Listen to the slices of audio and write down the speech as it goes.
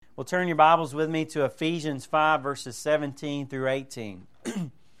Well, turn your Bibles with me to Ephesians 5, verses 17 through 18.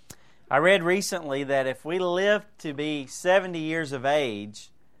 I read recently that if we live to be 70 years of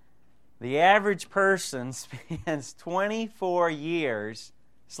age, the average person spends 24 years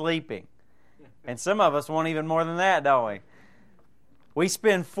sleeping. And some of us want even more than that, don't we? We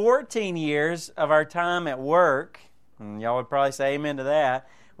spend 14 years of our time at work, and y'all would probably say amen to that.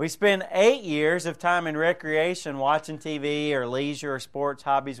 We spend 8 years of time in recreation, watching TV or leisure or sports,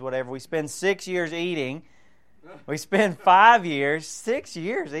 hobbies, whatever. We spend 6 years eating. We spend 5 years, 6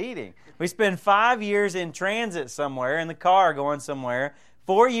 years eating. We spend 5 years in transit somewhere, in the car going somewhere.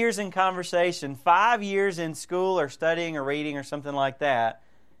 4 years in conversation, 5 years in school or studying or reading or something like that.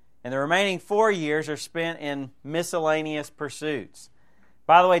 And the remaining 4 years are spent in miscellaneous pursuits.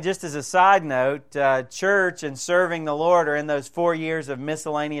 By the way, just as a side note, church and serving the Lord are in those 4 years of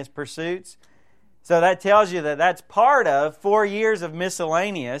miscellaneous pursuits. So that tells you that that's part of 4 years of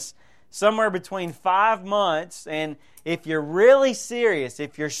miscellaneous, somewhere between 5 months. And if you're really serious,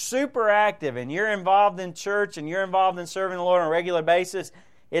 if you're super active and you're involved in church and you're involved in serving the Lord on a regular basis,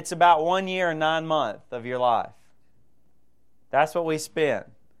 it's about 1 year and 9 months of your life. That's what we spend.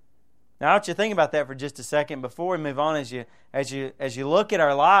 Now, I want you to think about that for just a second before we move on. As you look at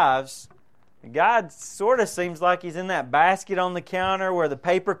our lives, God sort of seems like He's in that basket on the counter where the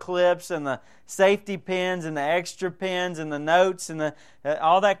paper clips and the safety pins and the extra pins and the notes and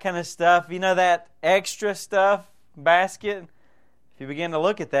all that kind of stuff. You know that extra stuff basket? If you begin to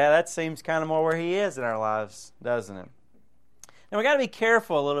look at that seems kind of more where He is in our lives, doesn't it? And we've got to be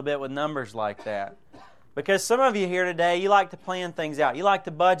careful a little bit with numbers like that. Because some of you here today, you like to plan things out. You like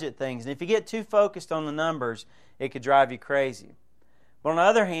to budget things. And if you get too focused on the numbers, it could drive you crazy. But on the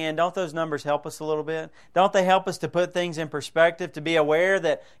other hand, don't those numbers help us a little bit? Don't they help us to put things in perspective, to be aware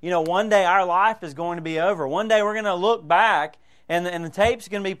that, one day our life is going to be over. One day we're going to look back and the tape's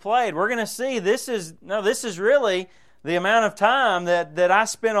going to be played. We're going to see this is really the amount of time that I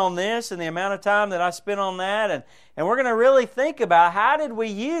spent on this and the amount of time that I spent on that. And we're going to really think about how did we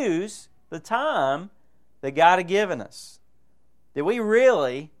use the time that God had given us. Did we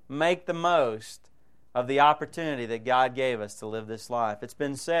really make the most of the opportunity that God gave us to live this life? It's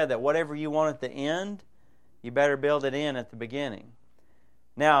been said that whatever you want at the end, you better build it in at the beginning.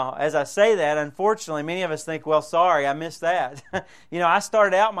 Now, as I say that, unfortunately, many of us think, well, sorry, I missed that. I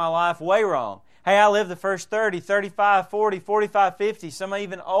started out my life way wrong. Hey, I lived the first 30, 35, 40, 45, 50, some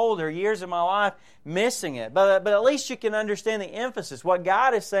even older years of my life missing it. But at least you can understand the emphasis. What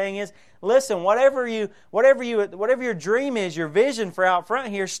God is saying is, listen, whatever your dream is, your vision for out front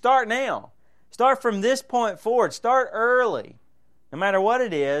here, start now. Start from this point forward. Start early. No matter what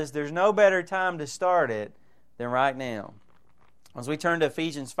it is, there's no better time to start it than right now. As we turn to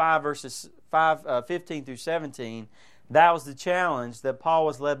Ephesians 5, verses 15 through 17, that was the challenge that Paul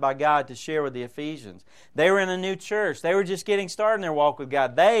was led by God to share with the Ephesians. They were in a new church. They were just getting started in their walk with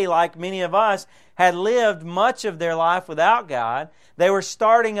God. They, like many of us, had lived much of their life without God. They were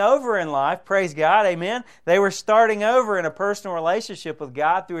starting over in life. Praise God, amen. They were starting over in a personal relationship with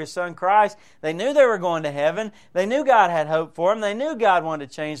God through His Son Christ. They knew they were going to heaven. They knew God had hope for them. They knew God wanted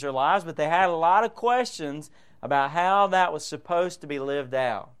to change their lives, but they had a lot of questions about how that was supposed to be lived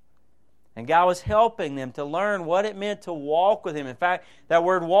out. And God was helping them to learn what it meant to walk with Him. In fact, that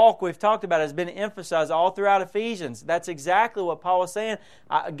word walk we've talked about has been emphasized all throughout Ephesians. That's exactly what Paul was saying.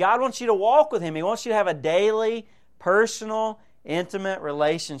 God wants you to walk with Him. He wants you to have a daily, personal, intimate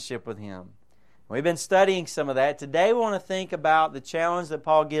relationship with Him. We've been studying some of that. Today we want to think about the challenge that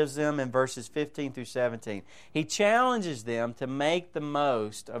Paul gives them in verses 15 through 17. He challenges them to make the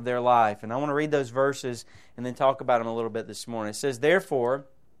most of their life. And I want to read those verses and then talk about them a little bit this morning. It says, therefore,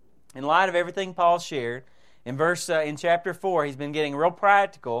 in light of everything Paul shared, in chapter 4, he's been getting real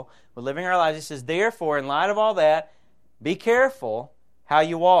practical with living our lives. He says, therefore, in light of all that, be careful how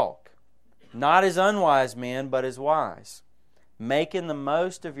you walk, not as unwise men, but as wise, making the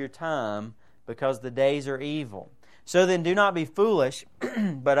most of your time because the days are evil. So then do not be foolish,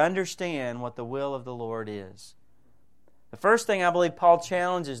 but understand what the will of the Lord is. The first thing I believe Paul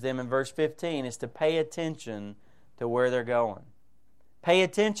challenges them in verse 15 is to pay attention to where they're going. Pay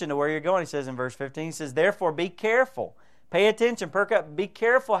attention to where you're going, he says in verse 15. He says, therefore, be careful. Pay attention, perk up. Be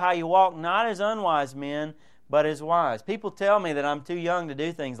careful how you walk, not as unwise men, but as wise. People tell me that I'm too young to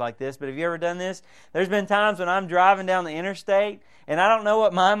do things like this, but have you ever done this? There's been times when I'm driving down the interstate, and I don't know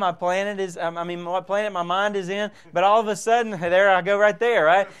what what planet my mind is in, but all of a sudden, there I go right there,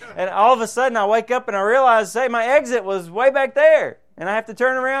 right? And all of a sudden I wake up and I realize, say, my exit was way back there, and I have to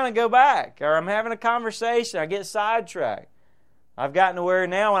turn around and go back. Or I'm having a conversation, I get sidetracked. I've gotten to where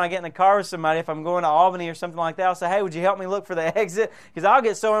now when I get in the car with somebody, if I'm going to Albany or something like that, I'll say, hey, would you help me look for the exit? Because I'll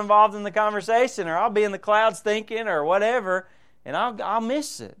get so involved in the conversation, or I'll be in the clouds thinking or whatever, and I'll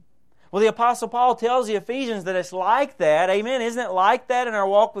miss it. Well, the Apostle Paul tells the Ephesians that it's like that. Amen. Isn't it like that in our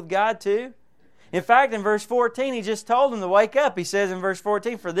walk with God too? In fact, in verse 14, he just told them to wake up. He says in verse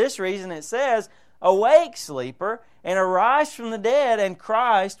 14, for this reason it says, awake, sleeper, and arise from the dead, and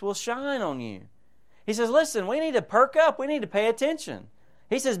Christ will shine on you. He says, listen, we need to perk up. We need to pay attention.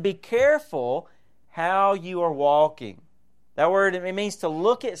 He says, be careful how you are walking. That word, it means to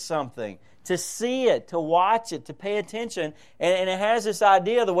look at something, to see it, to watch it, to pay attention. And it has this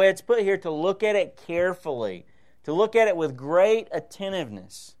idea, the way it's put here, to look at it carefully, to look at it with great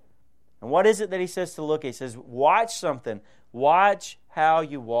attentiveness. And what is it that he says to look at? He says, watch something. Watch how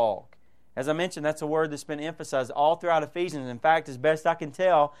you walk. As I mentioned, that's a word that's been emphasized all throughout Ephesians. In fact, as best I can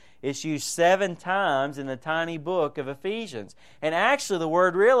tell, it's used 7 times in the tiny book of Ephesians. And actually, the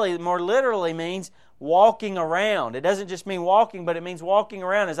word really, more literally, means walking around. It doesn't just mean walking, but it means walking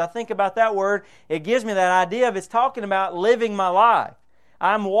around. As I think about that word, it gives me that idea of it's talking about living my life.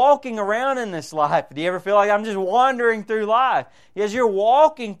 I'm walking around in this life. Do you ever feel like I'm just wandering through life? As you're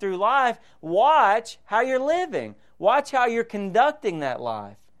walking through life, watch how you're living. Watch how you're conducting that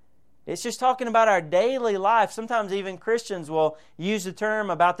life. It's just talking about our daily life. Sometimes even Christians will use the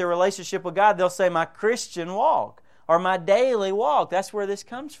term about their relationship with God. They'll say, my Christian walk, or my daily walk. That's where this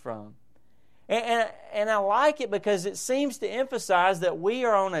comes from. And I like it because it seems to emphasize that we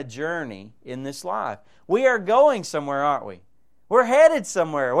are on a journey in this life. We are going somewhere, aren't we? We're headed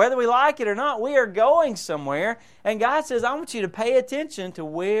somewhere. Whether we like it or not, we are going somewhere. And God says, I want you to pay attention to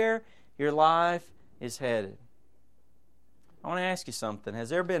where your life is headed. I want to ask you something. Has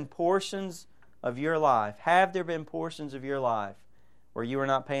there been portions of your life, have there been portions of your life where you were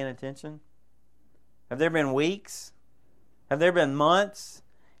not paying attention? Have there been weeks? Have there been months?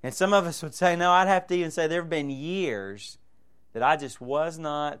 And some of us would say, no, I'd have to even say there have been years that I just was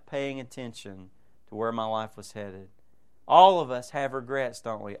not paying attention to where my life was headed. All of us have regrets,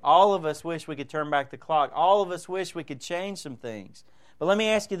 don't we? All of us wish we could turn back the clock. All of us wish we could change some things. But let me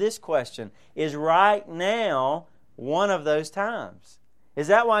ask you this question. Is right now one of those times? Is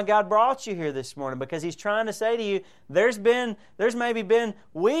that why God brought you here this morning? Because He's trying to say to you, there's maybe been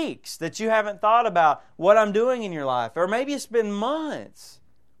weeks that you haven't thought about what I'm doing in your life. Or maybe it's been months.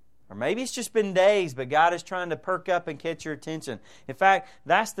 Or maybe it's just been days, but God is trying to perk up and catch your attention. In fact,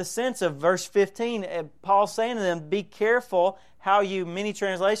 that's the sense of verse 15. Paul's saying to them, be careful how you, many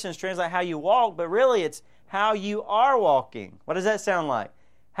translations translate how you walk, but really it's how you are walking. What does that sound like?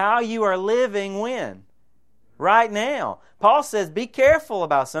 How you are living when? Right now. Paul says, be careful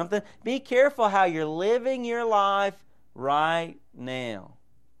about something. Be careful how you're living your life right now.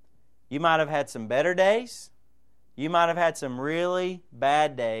 You might have had some better days. You might have had some really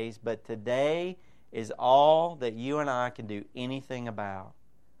bad days, but today is all that you and I can do anything about.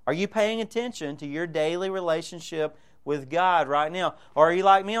 Are you paying attention to your daily relationship with God right now? Or are you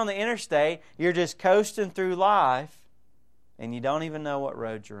like me on the interstate? You're just coasting through life and you don't even know what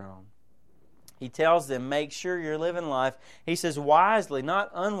road you're on. He tells them, make sure you're living life. He says, wisely,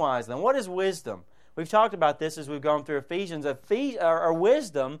 not unwisely. And what is wisdom? We've talked about this as we've gone through Ephesians. Our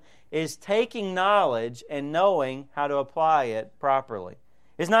wisdom is taking knowledge and knowing how to apply it properly.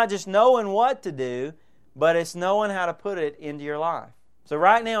 It's not just knowing what to do, but it's knowing how to put it into your life. So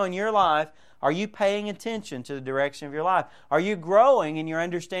right now in your life, are you paying attention to the direction of your life? Are you growing in your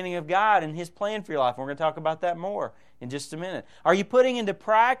understanding of God and His plan for your life? We're going to talk about that more in just a minute. Are you putting into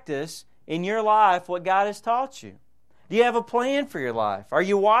practice in your life what God has taught you? Do you have a plan for your life? Are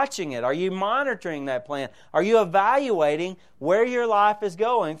you watching it? Are you monitoring that plan? Are you evaluating where your life is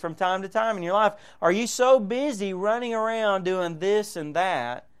going from time to time in your life? Are you so busy running around doing this and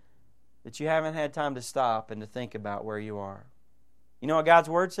that you haven't had time to stop and to think about where you are? You know what God's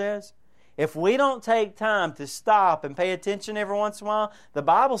Word says? If we don't take time to stop and pay attention every once in a while, the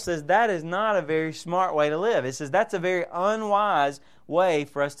Bible says that is not a very smart way to live. It says that's a very unwise way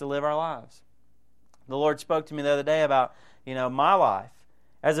for us to live our lives. The Lord spoke to me the other day about, my life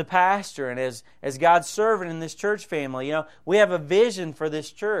as a pastor and as God's servant in this church family. We have a vision for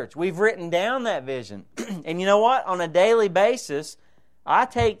this church. We've written down that vision. And you know what? On a daily basis, I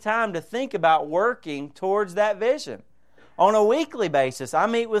take time to think about working towards that vision. On a weekly basis, I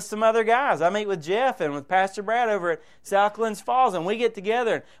meet with some other guys. I meet with Jeff and with Pastor Brad over at South Glens Falls, and we get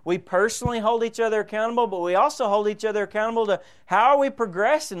together and we personally hold each other accountable, but we also hold each other accountable to how are we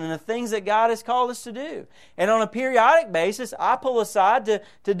progressing in the things that God has called us to do. And on a periodic basis, I pull aside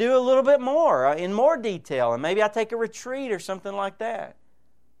to do a little bit more, in more detail, and maybe I take a retreat or something like that.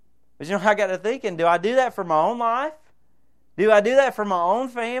 But I got to thinking, do I do that for my own life? Do I do that for my own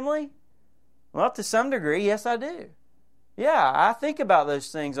family? Well, to some degree, yes, I do. Yeah, I think about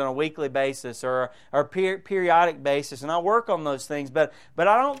those things on a weekly basis or periodic basis, and I work on those things. But I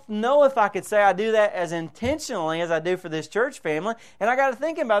don't know if I could say I do that as intentionally as I do for this church family. And I got to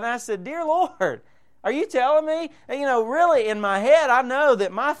thinking about that. I said, Dear Lord, are you telling me? Really in my head, I know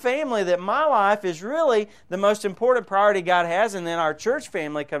that my family, that my life is really the most important priority God has, and then our church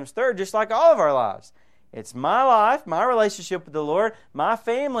family comes third, just like all of our lives. It's my life, my relationship with the Lord, my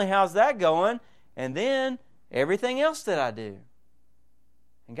family, how's that going? And then everything else that I do.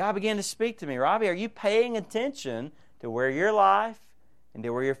 And God began to speak to me, Robbie, are you paying attention to where your life and to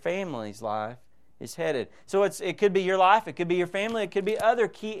where your family's life is headed? So it could be your life, it could be your family, it could be other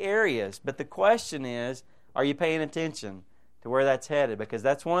key areas. But the question is, are you paying attention to where that's headed? Because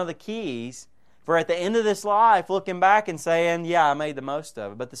that's one of the keys for at the end of this life, looking back and saying, yeah, I made the most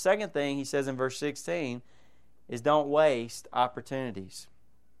of it. But the second thing he says in verse 16 is don't waste opportunities.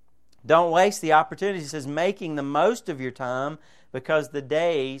 Don't waste the opportunities. He says, making the most of your time because the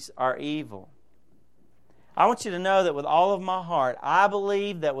days are evil. I want you to know that with all of my heart, I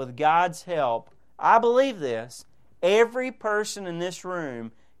believe that with God's help, I believe this, every person in this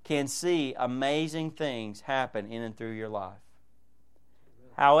room can see amazing things happen in and through your life.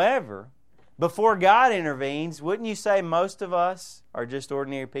 However, before God intervenes, wouldn't you say most of us are just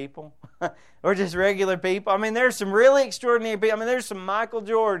ordinary people? Or just regular people? I mean, there's some really extraordinary people. I mean, there's some Michael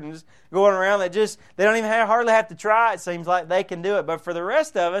Jordans going around that they don't even hardly have to try. It seems like they can do it. But for the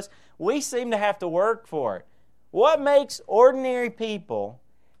rest of us, we seem to have to work for it. What makes ordinary people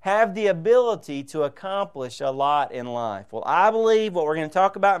have the ability to accomplish a lot in life? Well, I believe what we're going to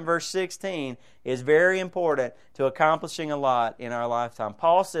talk about in verse 16 is very important to accomplishing a lot in our lifetime.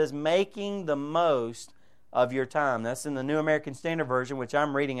 Paul says, making the most of your time. That's in the New American Standard Version, which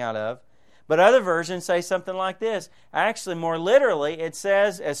I'm reading out of. But other versions say something like this. Actually, more literally, it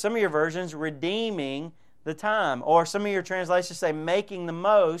says, as some of your versions, redeeming the time. Or some of your translations say, making the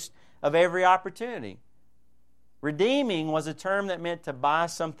most of every opportunity. Redeeming was a term that meant to buy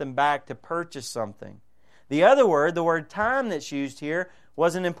something back, to purchase something. The other word, the word time that's used here,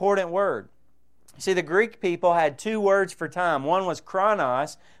 was an important word. See, the Greek people had two words for time. One was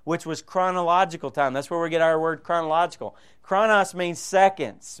chronos, which was chronological time. That's where we get our word chronological. Chronos means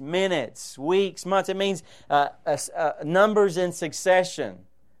seconds, minutes, weeks, months. It means numbers in succession.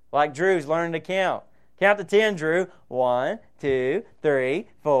 Like Drew's learning to count. Count to 10, Drew. 1, 2, 3,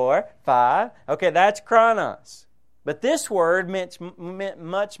 4, 5. Okay, that's chronos. But this word meant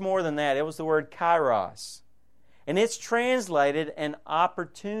much more than that. It was the word kairos. And it's translated an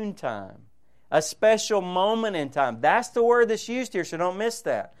opportune time. A special moment in time. That's the word that's used here, so don't miss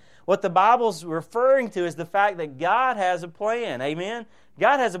that. What the Bible's referring to is the fact that God has a plan. Amen?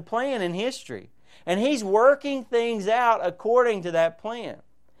 God has a plan in history. And He's working things out according to that plan.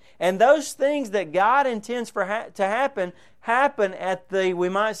 And those things that God intends to happen at we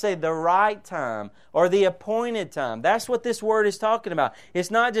might say, the right time or the appointed time. That's what this word is talking about.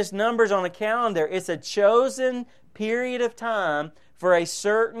 It's not just numbers on a calendar. It's a chosen period of time for a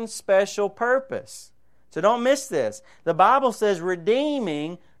certain special purpose. So don't miss this. The Bible says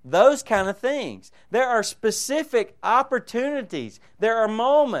redeeming those kind of things. There are specific opportunities. There are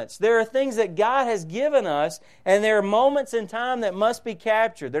moments. There are things that God has given us, and there are moments in time that must be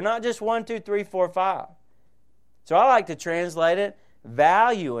captured. They're not just 1, 2, 3, 4, 5. So I like to translate it,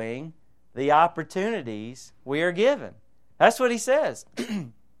 valuing the opportunities we are given. That's what he says.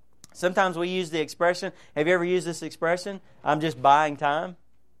 Sometimes we use the expression, have you ever used this expression? I'm just buying time.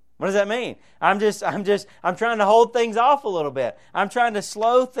 What does that mean? I'm trying to hold things off a little bit. I'm trying to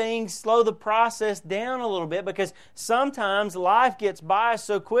slow the process down a little bit because sometimes life gets by us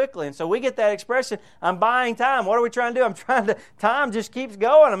so quickly. And so we get that expression, I'm buying time. What are we trying to do? Time just keeps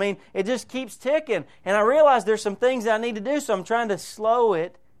going. I mean, it just keeps ticking. And I realize there's some things I need to do, so I'm trying to slow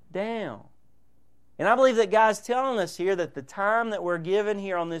it down. And I believe that God's telling us here that the time that we're given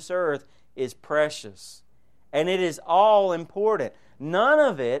here on this earth is precious. And it is all important. None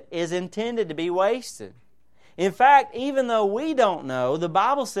of it is intended to be wasted. In fact, even though we don't know, the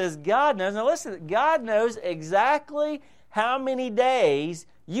Bible says God knows. Now listen, God knows exactly how many days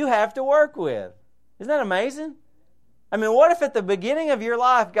you have to work with. Isn't that amazing? I mean, what if at the beginning of your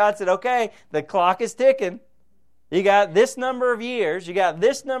life God said, okay, the clock is ticking. You got this number of years, you got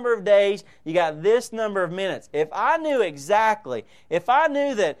this number of days, you got this number of minutes. If I knew exactly, if I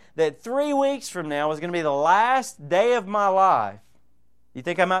knew that 3 weeks from now was going to be the last day of my life, you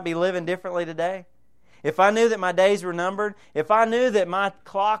think I might be living differently today? If I knew that my days were numbered, if I knew that my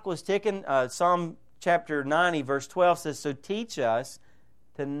clock was ticking, Psalm chapter 90, verse 12 says, so teach us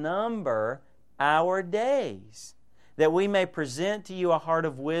to number our days, that we may present to you a heart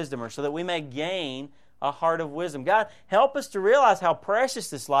of wisdom, or so that we may gain a heart of wisdom. God, help us to realize how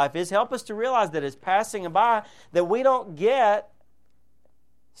precious this life is. Help us to realize that it's passing by, that we don't get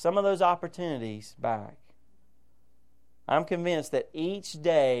some of those opportunities back. I'm convinced that each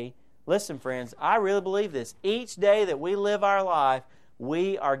day, listen friends, I really believe this, each day that we live our life,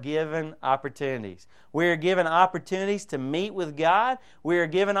 we are given opportunities. We are given opportunities to meet with God. We are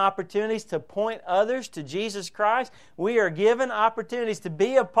given opportunities to point others to Jesus Christ. We are given opportunities to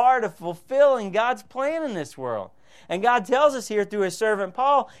be a part of fulfilling God's plan in this world. And God tells us here through His servant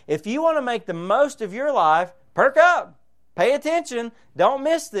Paul, if you want to make the most of your life, perk up, pay attention, don't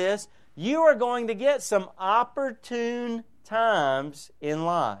miss this. You are going to get some opportune times in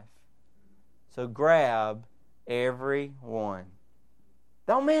life. So grab every one.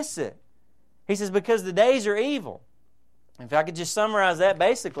 Don't miss it. He says, because the days are evil. If I could just summarize that,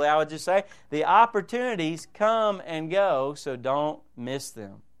 basically, I would just say, the opportunities come and go, so don't miss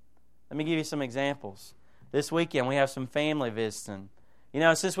them. Let me give you some examples. This weekend, we have some family visiting. You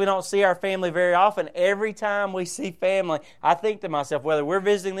know, since we don't see our family very often, every time we see family, I think to myself, whether we're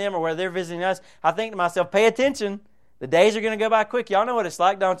visiting them or whether they're visiting us, I think to myself, pay attention. The days are going to go by quick. Y'all know what it's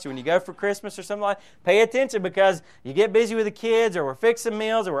like, don't you? When you go for Christmas or something like that, pay attention because you get busy with the kids or we're fixing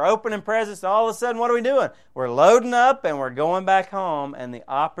meals or we're opening presents and all of a sudden, what are we doing? We're loading up and we're going back home and the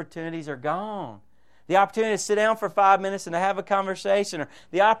opportunities are gone. The opportunity to sit down for 5 minutes and to have a conversation, or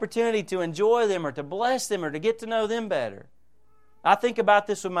the opportunity to enjoy them or to bless them or to get to know them better. I think about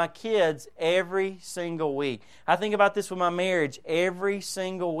this with my kids every single week. I think about this with my marriage every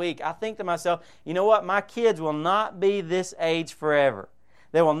single week. I think to myself, you know what? My kids will not be this age forever.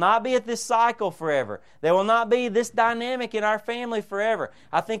 They will not be at this cycle forever. They will not be this dynamic in our family forever.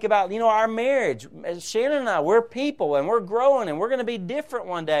 I think about, our marriage. Shannon and I, we're people and we're growing and we're going to be different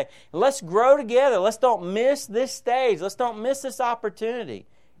one day. Let's grow together. Let's don't miss this stage. Let's don't miss this opportunity.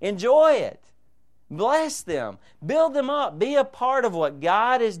 Enjoy it. Bless them. Build them up. Be a part of what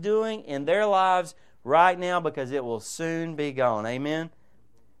God is doing in their lives right now because it will soon be gone. Amen?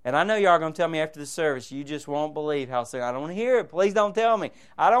 And I know y'all are going to tell me after the service, you just won't believe how soon. I don't want to hear it. Please don't tell me.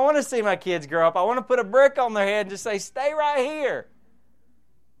 I don't want to see my kids grow up. I want to put a brick on their head and just say, stay right here.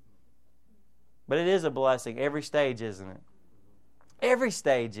 But it is a blessing. Every stage, isn't it? Every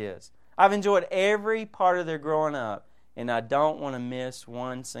stage is. I've enjoyed every part of their growing up. And I don't want to miss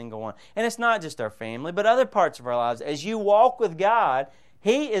one single one. And it's not just our family, but other parts of our lives. As you walk with God,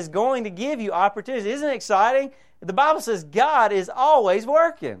 He is going to give you opportunities. Isn't it exciting? The Bible says God is always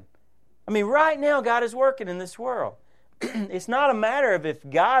working. I mean, right now God is working in this world. It's not a matter of if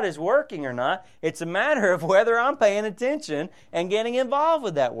God is working or not. It's a matter of whether I'm paying attention and getting involved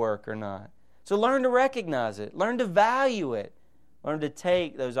with that work or not. So learn to recognize it. Learn to value it. Learn to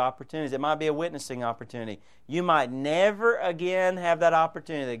take those opportunities. It might be a witnessing opportunity. You might never again have that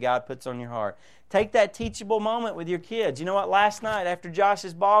opportunity that God puts on your heart. Take that teachable moment with your kids. You know what? Last night after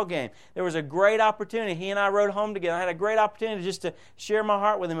Josh's ball game, there was a great opportunity. He and I rode home together. I had a great opportunity just to share my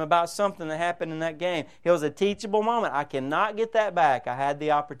heart with him about something that happened in that game. It was a teachable moment. I cannot get that back. I had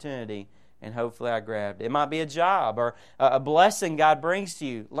the opportunity. And hopefully I grabbed it. It might be a job or a blessing God brings to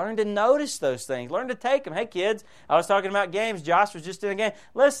you. Learn to notice those things. Learn to take them. Hey, kids, I was talking about games. Josh was just in a game.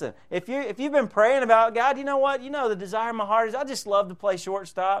 Listen, if you've been praying about God, you know what? You know the desire in my heart is I just love to play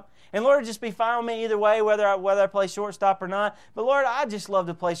shortstop. And Lord, just be fine with me either way, whether I play shortstop or not. But Lord, I just love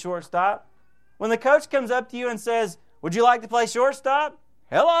to play shortstop. When the coach comes up to you and says, would you like to play shortstop?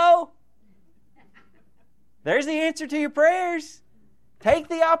 Hello? There's the answer to your prayers. Take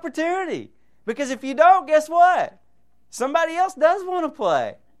the opportunity. Because if you don't, guess what? Somebody else does want to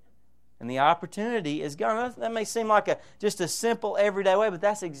play. And the opportunity is gone. That may seem like just a simple everyday way, but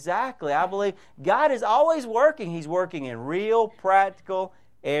that's exactly, I believe, God is always working. He's working in real, practical,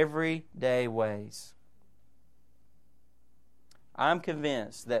 everyday ways. I'm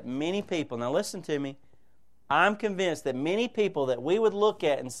convinced that many people, now listen to me, I'm convinced that many people that we would look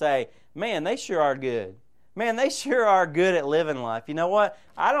at and say, man, they sure are good. Man, they sure are good at living life. You know what?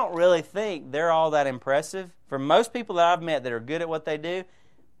 I don't really think they're all that impressive. For most people that I've met that are good at what they do,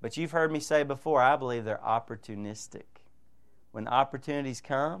 but you've heard me say before, I believe they're opportunistic. When opportunities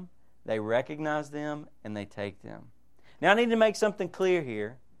come, they recognize them and they take them. Now, I need to make something clear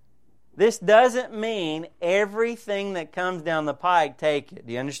here. This doesn't mean everything that comes down the pike, take it.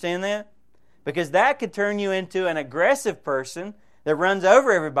 Do you understand that? Because that could turn you into an aggressive person that runs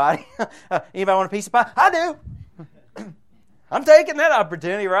over everybody. Anybody want a piece of pie? I do. I'm taking that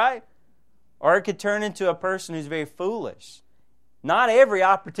opportunity, right? Or it could turn into a person who's very foolish. Not every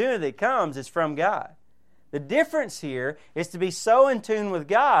opportunity that comes is from God. The difference here is to be so in tune with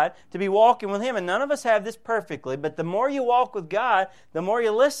God, to be walking with Him. And none of us have this perfectly, but the more you walk with God, the more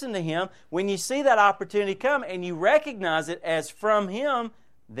you listen to Him. When you see that opportunity come and you recognize it as from Him,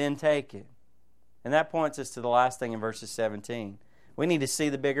 then take it. And that points us to the last thing in verses 17. We need to see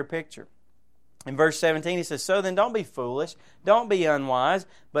the bigger picture. In verse 17, he says, "So then don't be foolish, don't be unwise,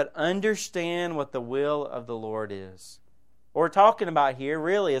 but understand what the will of the Lord is." What we're talking about here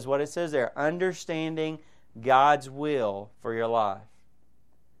really is what it says there, understanding God's will for your life.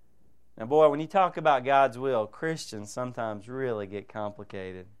 Now boy, when you talk about God's will, Christians sometimes really get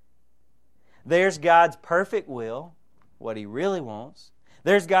complicated. There's God's perfect will, what He really wants.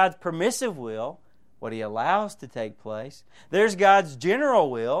 There's God's permissive will, what He allows to take place. There's God's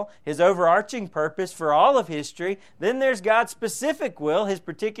general will, His overarching purpose for all of history. Then there's God's specific will, His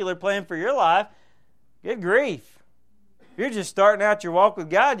particular plan for your life. Good grief. If you're just starting out your walk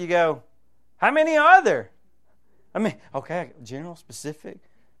with God, you go, how many are there? I mean, okay, general, specific,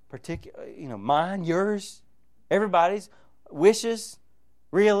 particular, mine, yours, everybody's wishes,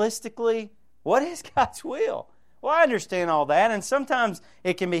 realistically. What is God's will? Well, I understand all that, and sometimes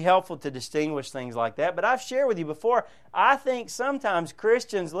it can be helpful to distinguish things like that. But I've shared with you before, I think sometimes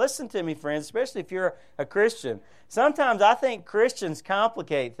Christians, listen to me, friends, especially if you're a Christian, sometimes I think Christians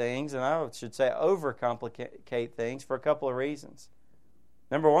complicate things, and I should say overcomplicate things for a couple of reasons.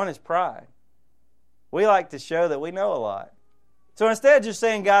 Number one is pride. We like to show that we know a lot. So instead of just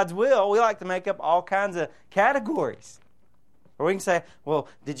saying God's will, we like to make up all kinds of categories. Or we can say, well,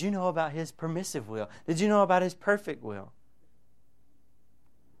 did you know about His permissive will? Did you know about His perfect will?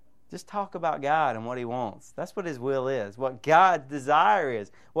 Just talk about God and what He wants. That's what His will is, what God's desire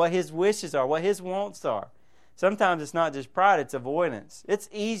is, what His wishes are, what His wants are. Sometimes it's not just pride, it's avoidance. It's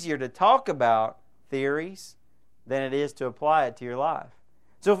easier to talk about theories than it is to apply it to your life.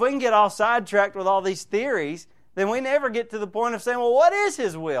 So if we can get all sidetracked with all these theories, then we never get to the point of saying, well, what is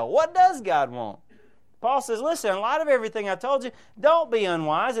His will? What does God want? Paul says, listen, in light of everything I told you, don't be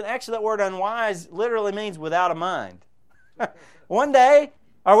unwise. And actually that word unwise literally means without a mind. One day,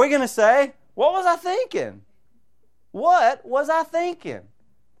 are we going to say, what was I thinking? What was I thinking?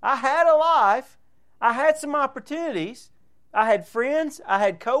 I had a life. I had some opportunities. I had friends. I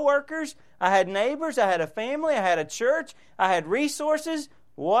had coworkers. I had neighbors. I had a family. I had a church. I had resources.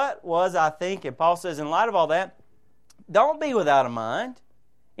 What was I thinking? Paul says, in light of all that, don't be without a mind.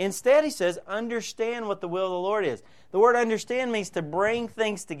 Instead, he says, understand what the will of the Lord is. The word understand means to bring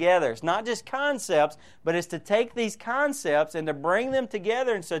things together. It's not just concepts, but it's to take these concepts and to bring them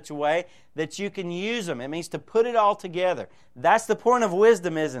together in such a way that you can use them. It means to put it all together. That's the point of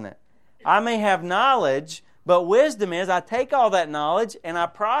wisdom, isn't it? I may have knowledge, but wisdom is I take all that knowledge and I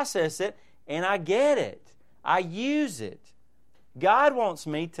process it and I get it. I use it. God wants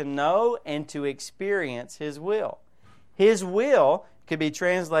me to know and to experience His will. His will could be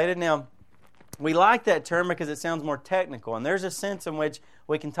translated. Now, we like that term because it sounds more technical, and there's a sense in which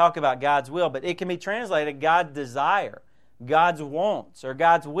we can talk about God's will, but it can be translated God's desire, God's wants, or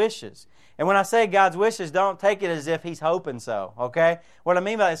God's wishes. And when I say God's wishes, don't take it as if He's hoping so, okay? What I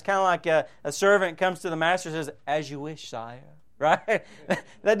mean by that is kind of like a servant comes to the master and says, as you wish, sire, right?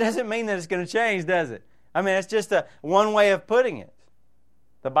 That doesn't mean that it's going to change, does it? I mean, it's just one way of putting it.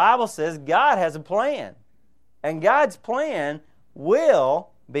 The Bible says God has a plan, and God's plan will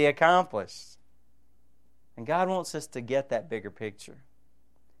be accomplished. And God wants us to get that bigger picture.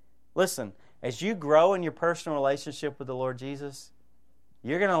 Listen, as you grow in your personal relationship with the Lord Jesus,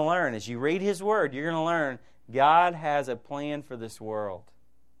 you're going to learn, as you read His Word, you're going to learn God has a plan for this world.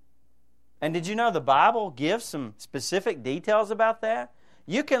 And did you know the Bible gives some specific details about that?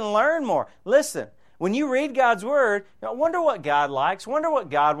 You can learn more. Listen, when you read God's Word, wonder what God likes, wonder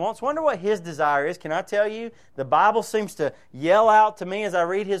what God wants, wonder what His desire is. Can I tell you, the Bible seems to yell out to me as I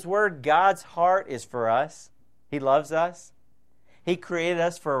read His Word, God's heart is for us. He loves us. He created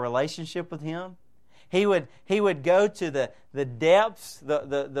us for a relationship with Him. He would go to the depths,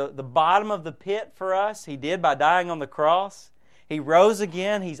 the bottom of the pit for us. He did by dying on the cross. He rose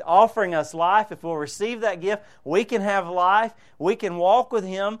again. He's offering us life. If we'll receive that gift, we can have life. We can walk with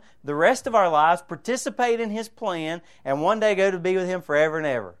Him the rest of our lives, participate in His plan, and one day go to be with Him forever and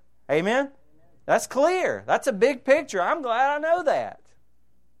ever. Amen? That's clear. That's a big picture. I'm glad I know that.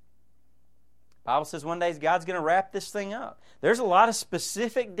 The Bible says one day God's going to wrap this thing up. There's a lot of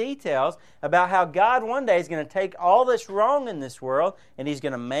specific details about how God one day is going to take all that's wrong in this world and He's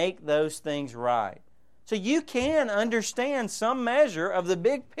going to make those things right. So you can understand some measure of the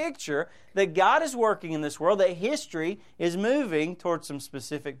big picture that God is working in this world, that history is moving towards some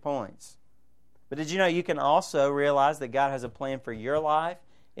specific points. But did you know you can also realize that God has a plan for your life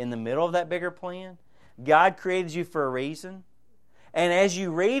in the middle of that bigger plan? God created you for a reason. And as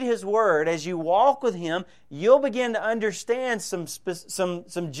you read His Word, as you walk with Him, you'll begin to understand some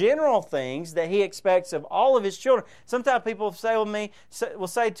general things that He expects of all of His children. Sometimes people will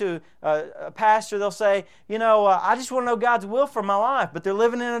say to a pastor, they'll say, I just want to know God's will for my life, but they're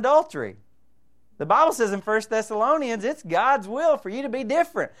living in adultery. The Bible says in 1 Thessalonians, it's God's will for you to be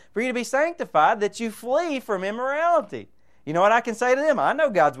different, for you to be sanctified, that you flee from immorality. You know what I can say to them? I know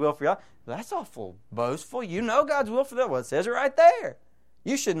God's will for you. That's awful boastful. You know God's will for them. Well, it says it right there.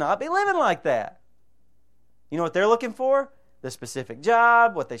 You should not be living like that. You know what they're looking for? The specific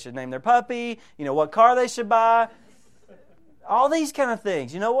job, what they should name their puppy, what car they should buy. All these kind of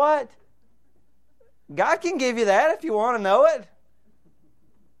things. You know what? God can give you that if you want to know it.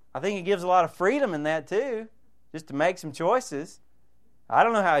 I think He gives a lot of freedom in that too, just to make some choices. I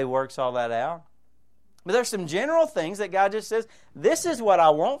don't know how He works all that out. But there's some general things that God just says, this is what I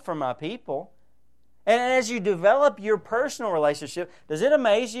want from my people. And as you develop your personal relationship, does it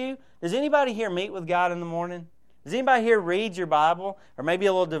amaze you? Does anybody here meet with God in the morning? Does anybody here read your Bible? Or maybe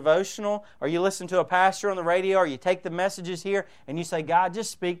a little devotional? Or you listen to a pastor on the radio? Or you take the messages here and you say, God,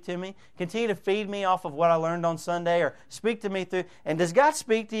 just speak to me. Continue to feed me off of what I learned on Sunday. Or speak to me through. And does God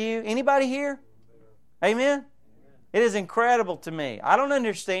speak to you? Anybody here? Amen? It is incredible to me. I don't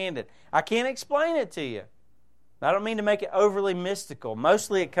understand it. I can't explain it to you. I don't mean to make it overly mystical.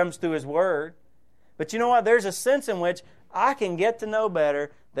 Mostly it comes through His Word. But you know what? There's a sense in which I can get to know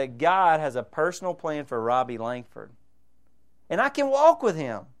better that God has a personal plan for Robbie Langford. And I can walk with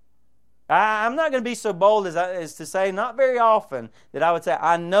Him. I'm not going to be so bold as to say, not very often, that I would say,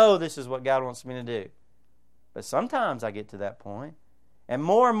 I know this is what God wants me to do. But sometimes I get to that point. And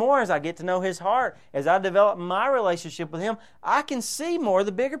more as I get to know His heart, as I develop my relationship with Him, I can see more of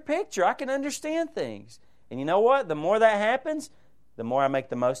the bigger picture. I can understand things. And you know what? The more that happens, the more I make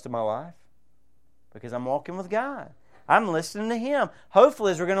the most of my life. Because I'm walking with God. I'm listening to Him.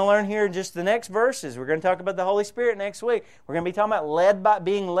 Hopefully, as we're going to learn here in just the next verses, we're going to talk about the Holy Spirit next week. We're going to be talking about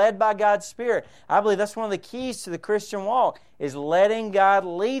being led by God's Spirit. I believe that's one of the keys to the Christian walk, is letting God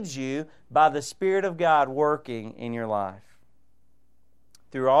lead you by the Spirit of God working in your life.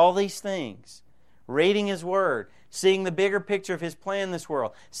 Through all these things, reading His Word, seeing the bigger picture of His plan in this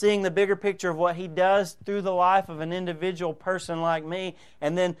world, seeing the bigger picture of what He does through the life of an individual person like me,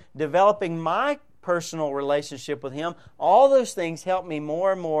 and then developing my personal relationship with Him, all those things help me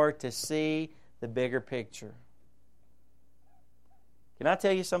more and more to see the bigger picture. Can I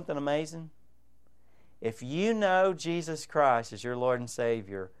tell you something amazing? If you know Jesus Christ as your Lord and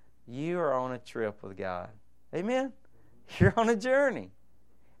Savior, you are on a trip with God. Amen? You're on a journey.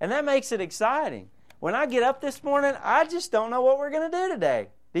 And that makes it exciting. When I get up this morning, I just don't know what we're going to do today.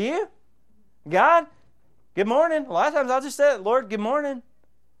 Do you? God, good morning. A lot of times I'll just say, Lord, good morning.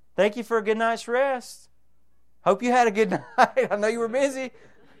 Thank you for a good night's rest. Hope you had a good night. I know you were busy.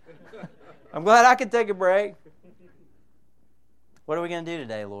 I'm glad I could take a break. What are we going to do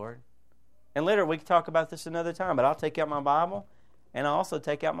today, Lord? And literally, we can talk about this another time, but I'll take out my Bible and I'll also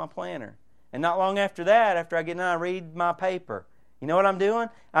take out my planner. And not long after that, after I get done, I read my paper. You know what I'm doing?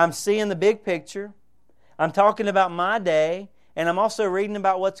 I'm seeing the big picture. I'm talking about my day. And I'm also reading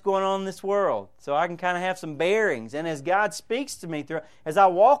about what's going on in this world. So I can kind of have some bearings. And as God speaks to me, as I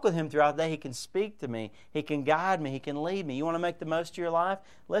walk with Him throughout the day, He can speak to me. He can guide me. He can lead me. You want to make the most of your life?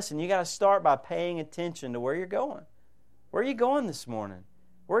 Listen, you got to start by paying attention to where you're going. Where are you going this morning?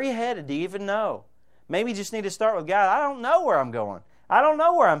 Where are you headed? Do you even know? Maybe you just need to start with God. I don't know where I'm going. I don't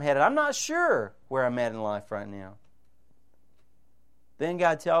know where I'm headed. I'm not sure where I'm at in life right now. Then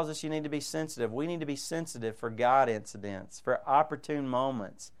God tells us you need to be sensitive. We need to be sensitive for God incidents, for opportune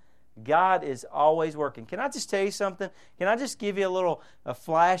moments. God is always working. Can I just tell you something? Can I just give you a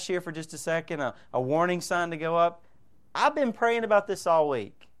flash here for just a second, a warning sign to go up? I've been praying about this all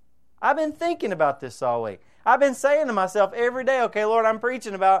week. I've been thinking about this all week. I've been saying to myself every day, okay, Lord, I'm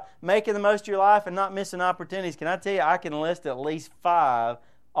preaching about making the most of your life and not missing opportunities. Can I tell you, I can list at least 5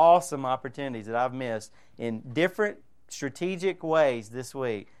 awesome opportunities that I've missed in different strategic ways this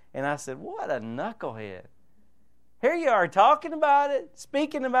week. And I said, what a knucklehead. Here you are talking about it,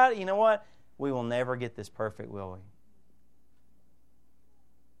 speaking about it. You know what? We will never get this perfect, will we?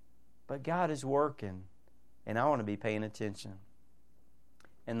 But God is working, and I want to be paying attention.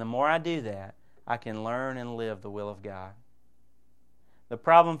 And the more I do that, I can learn and live the will of God. The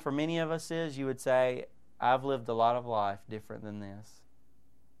problem for many of us is, you would say, I've lived a lot of life different than this.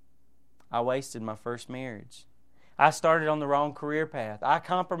 I wasted my first marriage. I started on the wrong career path. I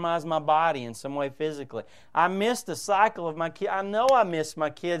compromised my body in some way physically. I missed the cycle of my kids. I know I missed my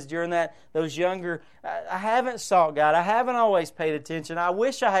kids during those younger. I haven't sought God. I haven't always paid attention. I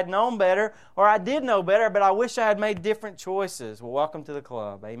wish I had known better, or I did know better, but I wish I had made different choices. Well, welcome to the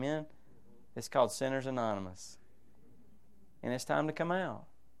club. Amen? It's called Sinners Anonymous. And it's time to come out.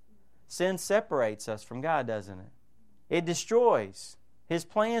 Sin separates us from God, doesn't it? It destroys His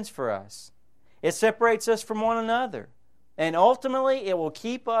plans for us. It separates us from one another. And ultimately, it will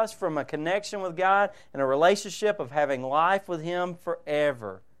keep us from a connection with God and a relationship of having life with Him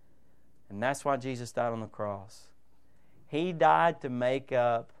forever. And that's why Jesus died on the cross. He died to make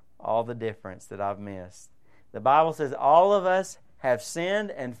up all the difference that I've missed. The Bible says all of us have sinned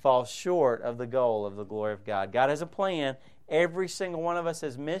and fall short of the goal of the glory of God. God has a plan. Every single one of us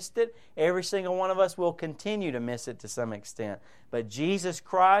has missed it. Every single one of us will continue to miss it to some extent. But Jesus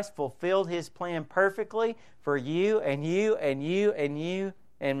Christ fulfilled His plan perfectly for you and you and you and you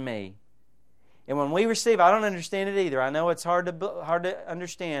and me. And when we receive, I don't understand it either. I know it's hard to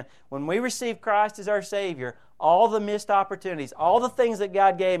understand. When we receive Christ as our Savior, all the missed opportunities, all the things that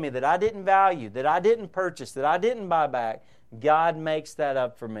God gave me that I didn't value, that I didn't purchase, that I didn't buy back, God makes that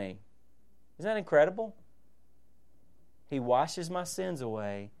up for me. Isn't that incredible? He washes my sins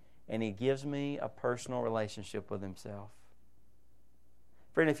away, and He gives me a personal relationship with Himself.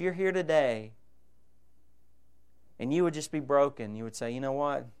 Friend, if you're here today, and you would just be broken, you would say, you know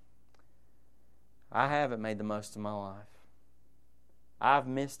what? I haven't made the most of my life. I've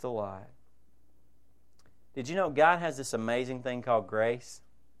missed a lot. Did you know God has this amazing thing called grace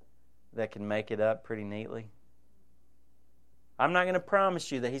that can make it up pretty neatly? I'm not going to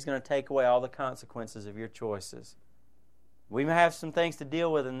promise you that He's going to take away all the consequences of your choices. We may have some things to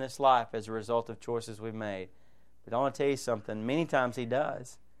deal with in this life as a result of choices we've made. But I want to tell you something. Many times He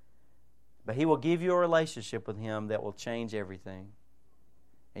does. But He will give you a relationship with Him that will change everything.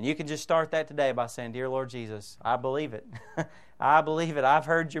 And you can just start that today by saying, Dear Lord Jesus, I believe it. I believe it. I've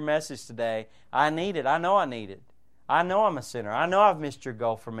heard your message today. I need it. I know I need it. I know I'm a sinner. I know I've missed your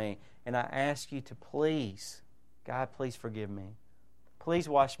goal for me. And I ask you to please, God, please forgive me. Please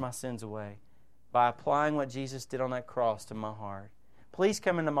wash my sins away by applying what Jesus did on that cross to my heart. Please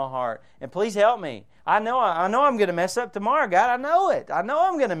come into my heart and please help me. I know I'm going to mess up tomorrow, God. I know it. I know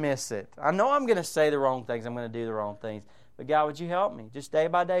I'm going to miss it. I know I'm going to say the wrong things. I'm going to do the wrong things. But God, would you help me? Just day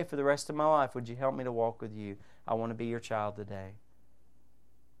by day for the rest of my life, would you help me to walk with you? I want to be your child today.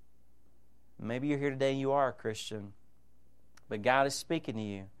 Maybe you're here today and you are a Christian, but God is speaking to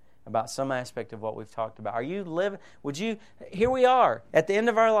you about some aspect of what we've talked about. Are you living? Here we are at the end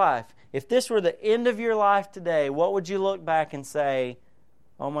of our life. If this were the end of your life today, what would you look back and say,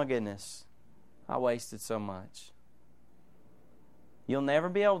 oh my goodness, I wasted so much? You'll never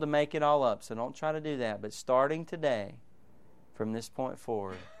be able to make it all up, so don't try to do that. But starting today, from this point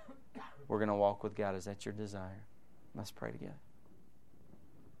forward, we're going to walk with God. Is that your desire? Let's pray together.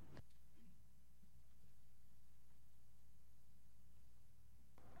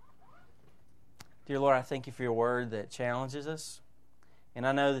 Dear Lord, I thank you for your word that challenges us. And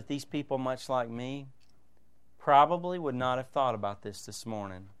I know that these people, much like me, probably would not have thought about this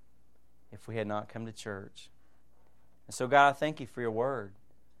morning if we had not come to church. And so, God, I thank you for your word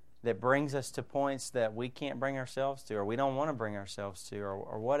that brings us to points that we can't bring ourselves to, or we don't want to bring ourselves to,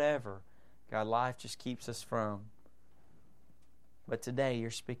 or whatever. God, life just keeps us from. But today, you're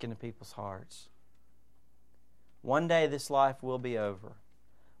speaking to people's hearts. One day, this life will be over.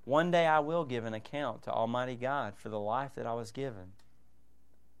 One day, I will give an account to Almighty God for the life that I was given.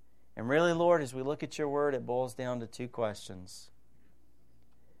 And really, Lord, as we look at your word, it boils down to two questions.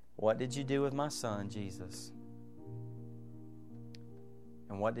 What did you do with my son, Jesus?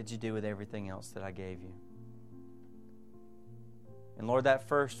 And what did you do with everything else that I gave you? And Lord, that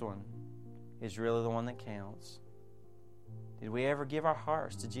first one is really the one that counts. Did we ever give our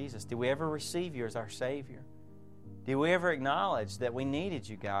hearts to Jesus? Did we ever receive you as our Savior? Did we ever acknowledge that we needed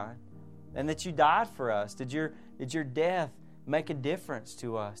you, God, and that you died for us? Did your death make a difference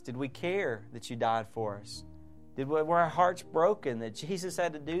to us? Did we care that you died for us? Were our hearts broken that Jesus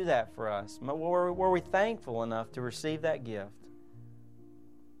had to do that for us? Were we thankful enough to receive that gift?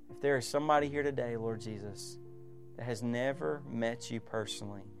 If there is somebody here today, Lord Jesus, that has never met you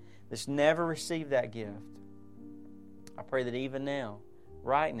personally, that's never received that gift, I pray that even now,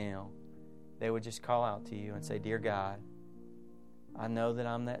 right now, they would just call out to you and say, Dear God, I know that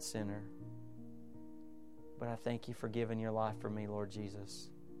I'm that sinner, but I thank you for giving your life for me, Lord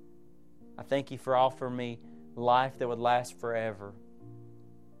Jesus. I thank you for offering me life that would last forever.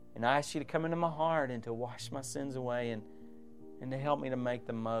 And I ask you to come into my heart and to wash my sins away and to help me to make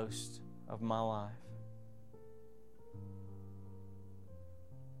the most of my life.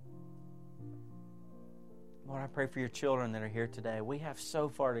 Lord, I pray for your children that are here today. We have so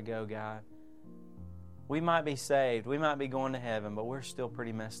far to go, God. We might be saved. We might be going to heaven, but we're still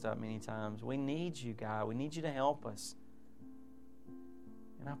pretty messed up many times. We need you, God. We need you to help us.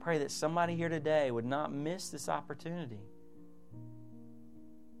 And I pray that somebody here today would not miss this opportunity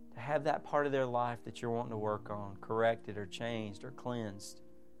to have that part of their life that you're wanting to work on, corrected or changed or cleansed.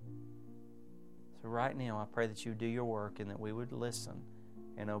 So right now, I pray that you would do your work and that we would listen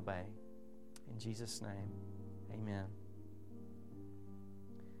and obey. In Jesus' name, amen.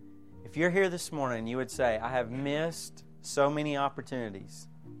 If you're here this morning, you would say, I have missed so many opportunities.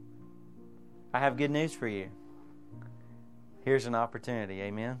 I have good news for you. Here's an opportunity.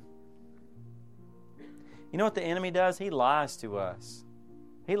 Amen. You know what the enemy does? He lies to us.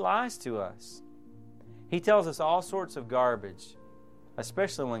 He lies to us. He tells us all sorts of garbage,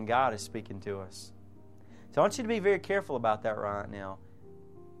 especially when God is speaking to us. So I want you to be very careful about that right now.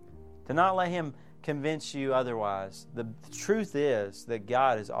 To not let him convince you otherwise. The truth is that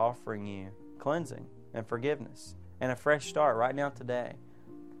God is offering you cleansing and forgiveness and a fresh start right now today.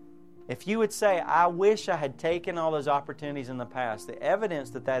 If you would say, I wish I had taken all those opportunities in the past, the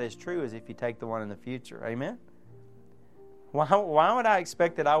evidence that that is true is if you take the one in the future. Amen? Why would I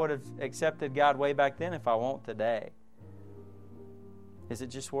expect that I would have accepted God way back then if I won't today? Is it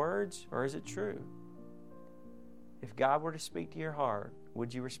just words or is it true? If God were to speak to your heart,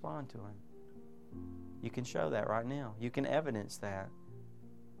 would you respond to Him? You can show that right now. You can evidence that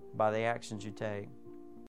by the actions you take.